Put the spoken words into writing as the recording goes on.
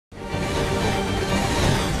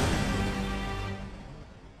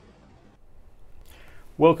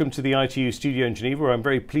Welcome to the ITU studio in Geneva. I'm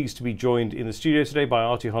very pleased to be joined in the studio today by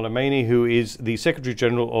AARTI HOLLA MAINI, who is the Secretary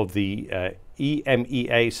General of the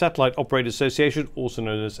EMEA Satellite Operators Association, also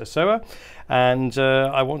known as ESOA. And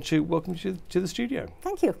I want to welcome you to the studio.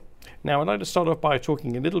 Thank you. Now, I'd like to start off by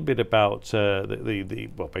talking a little bit about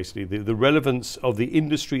the relevance of the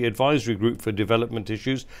Industry Advisory Group for Development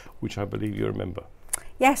Issues, which I believe you're a member.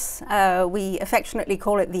 Yes, we affectionately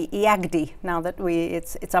call it the EAGDI now that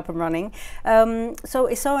it's up and running. So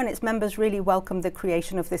ESOA and its members really welcome the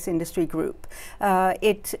creation of this industry group.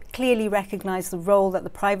 It clearly recognised the role that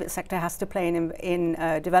the private sector has to play in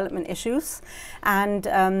development issues,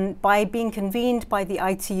 and by being convened by the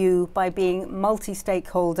ITU, by being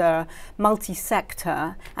multi-stakeholder,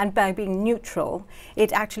 multi-sector, and by being neutral,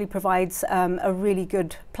 it actually provides a really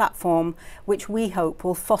good platform which we hope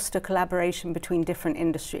will foster collaboration between different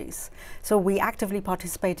industries. So we actively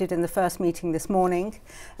participated in the first meeting this morning.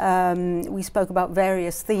 We spoke about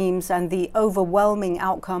various themes, and the overwhelming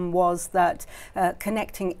outcome was that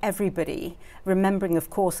connecting everybody, remembering of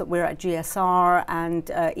course that we're at GSR and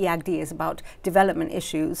EAGDI is about development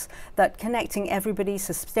issues, that connecting everybody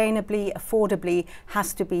sustainably, affordably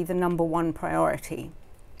has to be the #1 priority.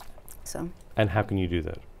 And how can you do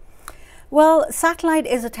that? Well, satellite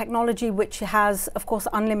is a technology which has, of course,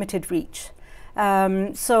 unlimited reach.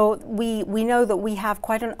 So we know that we have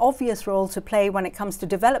quite an obvious role to play when it comes to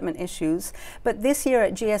development issues, but this year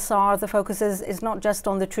at GSR the focus is not just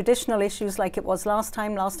on the traditional issues like it was last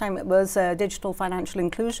time. Last time it was digital financial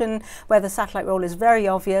inclusion, where the satellite role is very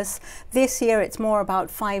obvious. This year it's more about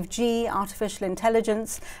 5G, artificial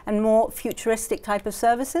intelligence, and more futuristic type of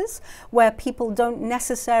services where people don't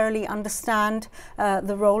necessarily understand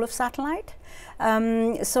the role of satellite.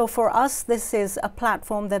 So for us, this is a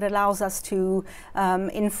platform that allows us to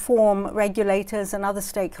inform regulators and other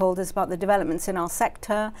stakeholders about the developments in our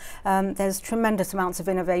sector. There's tremendous amounts of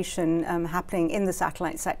innovation happening in the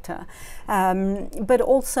satellite sector, but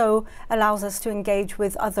also allows us to engage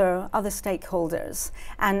with other stakeholders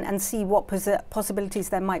and see what possibilities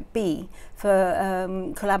there might be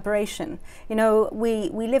for collaboration. You know, we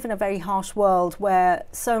live in a very harsh world where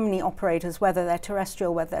so many operators, whether they're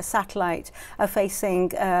terrestrial, whether they're satellite, are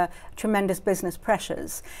facing tremendous business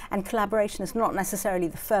pressures, and collaboration is not necessarily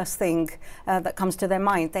the first thing that comes to their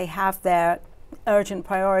mind. They have their urgent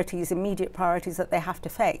priorities, immediate priorities that they have to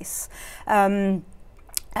face. And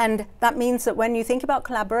that means that when you think about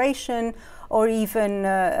collaboration or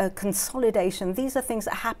even consolidation, these are things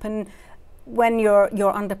that happen when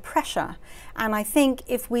you're under pressure. And I think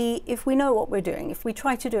if we know what we're doing, if we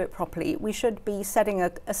try to do it properly, we should be setting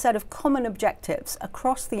a set of common objectives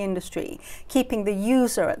across the industry, keeping the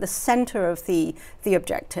user at the center of the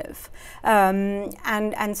objective,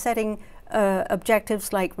 and setting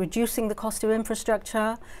objectives like reducing the cost of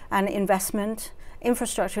infrastructure and investment.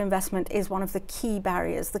 Infrastructure investment is one of the key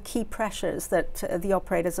barriers, the key pressures that the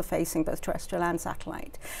operators are facing, both terrestrial and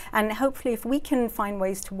satellite. And hopefully if we can find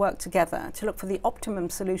ways to work together to look for the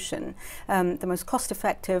optimum solution, the most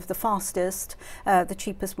cost-effective, the fastest, the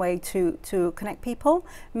cheapest way to connect people,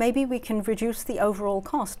 maybe we can reduce the overall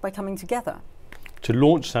cost by coming together. To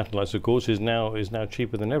launch satellites, of course, is now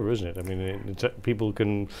cheaper than ever, isn't it? I mean, people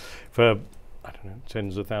can, for I don't know,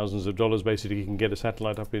 tens of thousands of dollars, basically, you can get a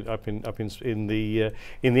satellite up in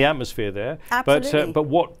the atmosphere there. Absolutely. But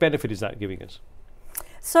what benefit is that giving us?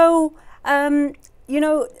 So, you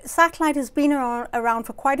know, satellite has been around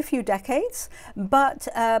for quite a few decades, but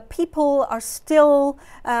people are still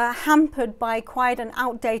hampered by quite an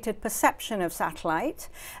outdated perception of satellite.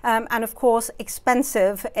 And of course,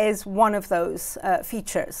 expensive is one of those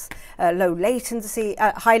features. Low latency,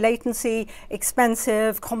 high latency,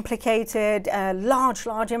 expensive, complicated,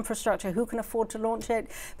 large infrastructure. Who can afford to launch it?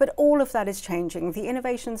 But all of that is changing. The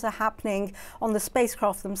innovations are happening on the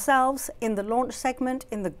spacecraft themselves, in the launch segment,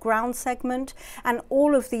 in the ground segment, and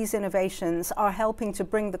all of these innovations are helping to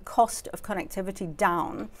bring the cost of connectivity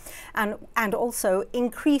down and also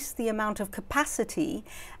increase the amount of capacity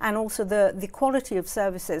and also the quality of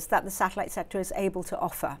services that the satellite sector is able to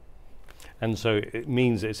offer. And so it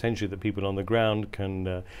means essentially that people on the ground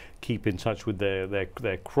can keep in touch with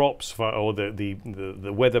their crops or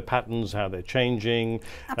the weather patterns, how they're changing.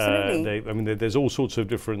 Absolutely. I mean, there's all sorts of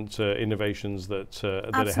different innovations that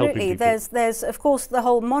are helping people. There's of course the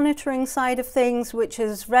whole monitoring side of things, which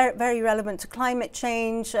is very relevant to climate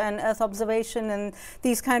change and Earth observation and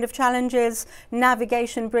these kind of challenges.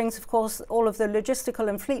 Navigation brings, of course, all of the logistical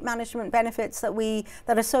and fleet management benefits that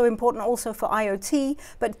are so important also for IoT.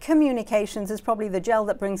 But communications is probably the gel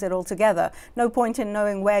that brings it all together. No point in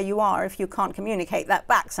knowing where you you are if you can't communicate that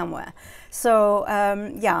back somewhere. So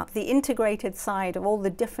yeah, the integrated side of all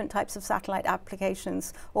the different types of satellite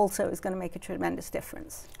applications also is going to make a tremendous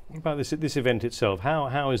difference. What about this event itself?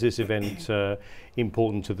 How is this event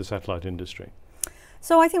important to the satellite industry?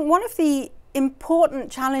 So I think one of the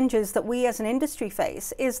important challenges that we as an industry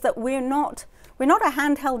face is that we're not a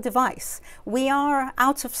handheld device. We are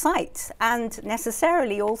out of sight and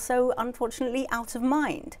necessarily also, unfortunately, out of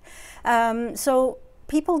mind. So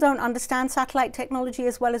people don't understand satellite technology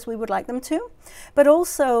as well as we would like them to, but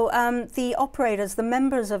also the operators, the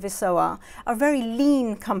members of ESOA, are very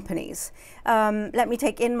lean companies. Let me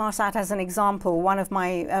take Inmarsat as an example, one of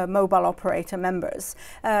my mobile operator members.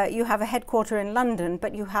 You have a headquarter in London,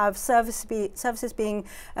 but you have services being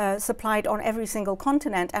supplied on every single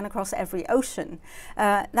continent and across every ocean.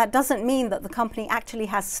 That doesn't mean that the company actually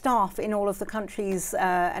has staff in all of the countries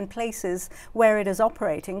and places where it is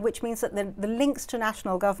operating, which means that the links to national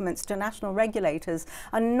governments, to national regulators,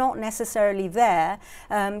 are not necessarily there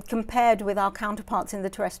compared with our counterparts in the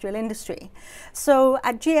terrestrial industry. So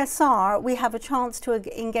at GSR, we have a chance to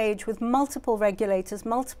engage with multiple regulators,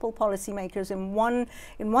 multiple policymakers in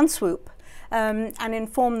one swoop. And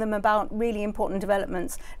inform them about really important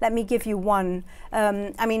developments. Let me give you one.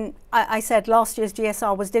 I mean, I said last year's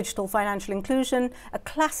GSR was digital financial inclusion, a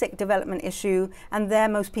classic development issue, and there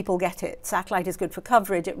most people get it. Satellite is good for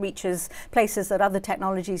coverage. It reaches places that other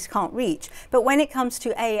technologies can't reach. But when it comes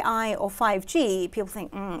to AI or 5G, people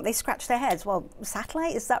think, they scratch their heads. Well,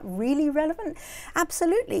 satellite, is that really relevant?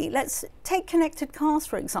 Absolutely. Let's take connected cars,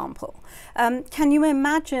 for example. Can you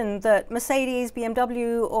imagine that Mercedes,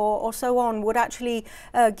 BMW, or so on would actually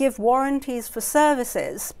give warranties for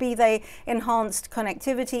services, be they enhanced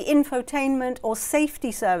connectivity, infotainment or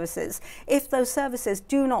safety services, if those services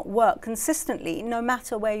do not work consistently no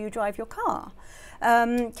matter where you drive your car?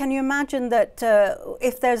 Can you imagine that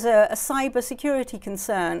if there's a cyber security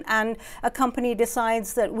concern and a company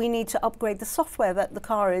decides that we need to upgrade the software that the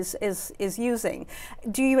car is using,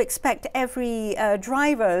 do you expect every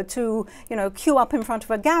driver to queue up in front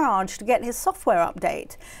of a garage to get his software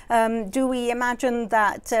update? Do we imagine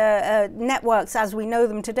that networks as we know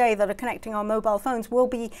them today that are connecting our mobile phones will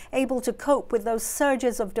be able to cope with those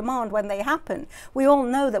surges of demand when they happen? We all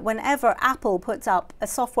know that whenever Apple puts up a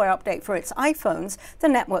software update for its iPhones, the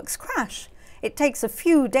networks crash. It takes a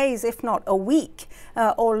few days, if not a week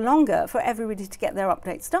or longer, for everybody to get their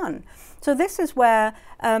updates done. So this is where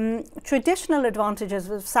traditional advantages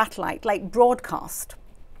of satellite, like broadcast,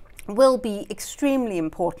 will be extremely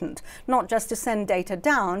important, not just to send data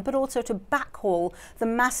down, but also to backhaul the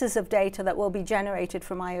masses of data that will be generated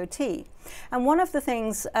from IoT. And one of the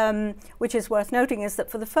things which is worth noting is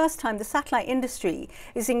that for the first time, the satellite industry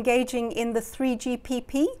is engaging in the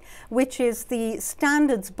 3GPP, which is the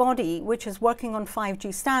standards body which is working on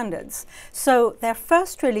 5G standards. So their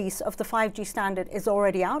first release of the 5G standard is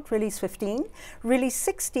already out, release 15. Release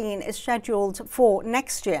 16 is scheduled for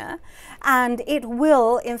next year, and it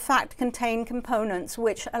will, in fact, contain components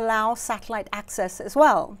which allow satellite access as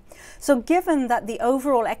well. So given that the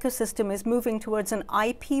overall ecosystem is moving towards an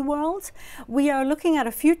IP world, we are looking at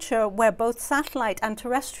a future where both satellite and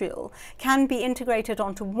terrestrial can be integrated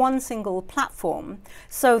onto one single platform,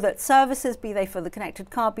 so that services, be they for the connected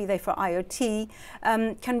car, be they for IoT,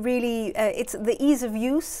 can really, the ease of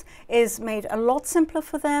use is made a lot simpler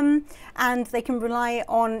for them, and they can rely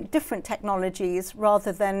on different technologies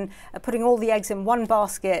rather than putting all the eggs in one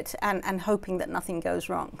basket and hoping that nothing goes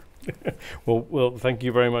wrong. Well, thank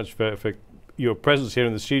you very much for your presence here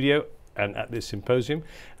in the studio and at this symposium,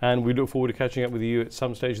 and we look forward to catching up with you at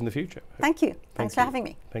some stage in the future. Thank you. Thanks for having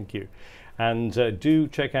me. Thank you. And do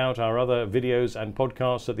check out our other videos and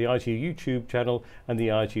podcasts at the ITU YouTube channel and the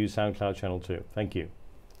ITU SoundCloud channel too. Thank you.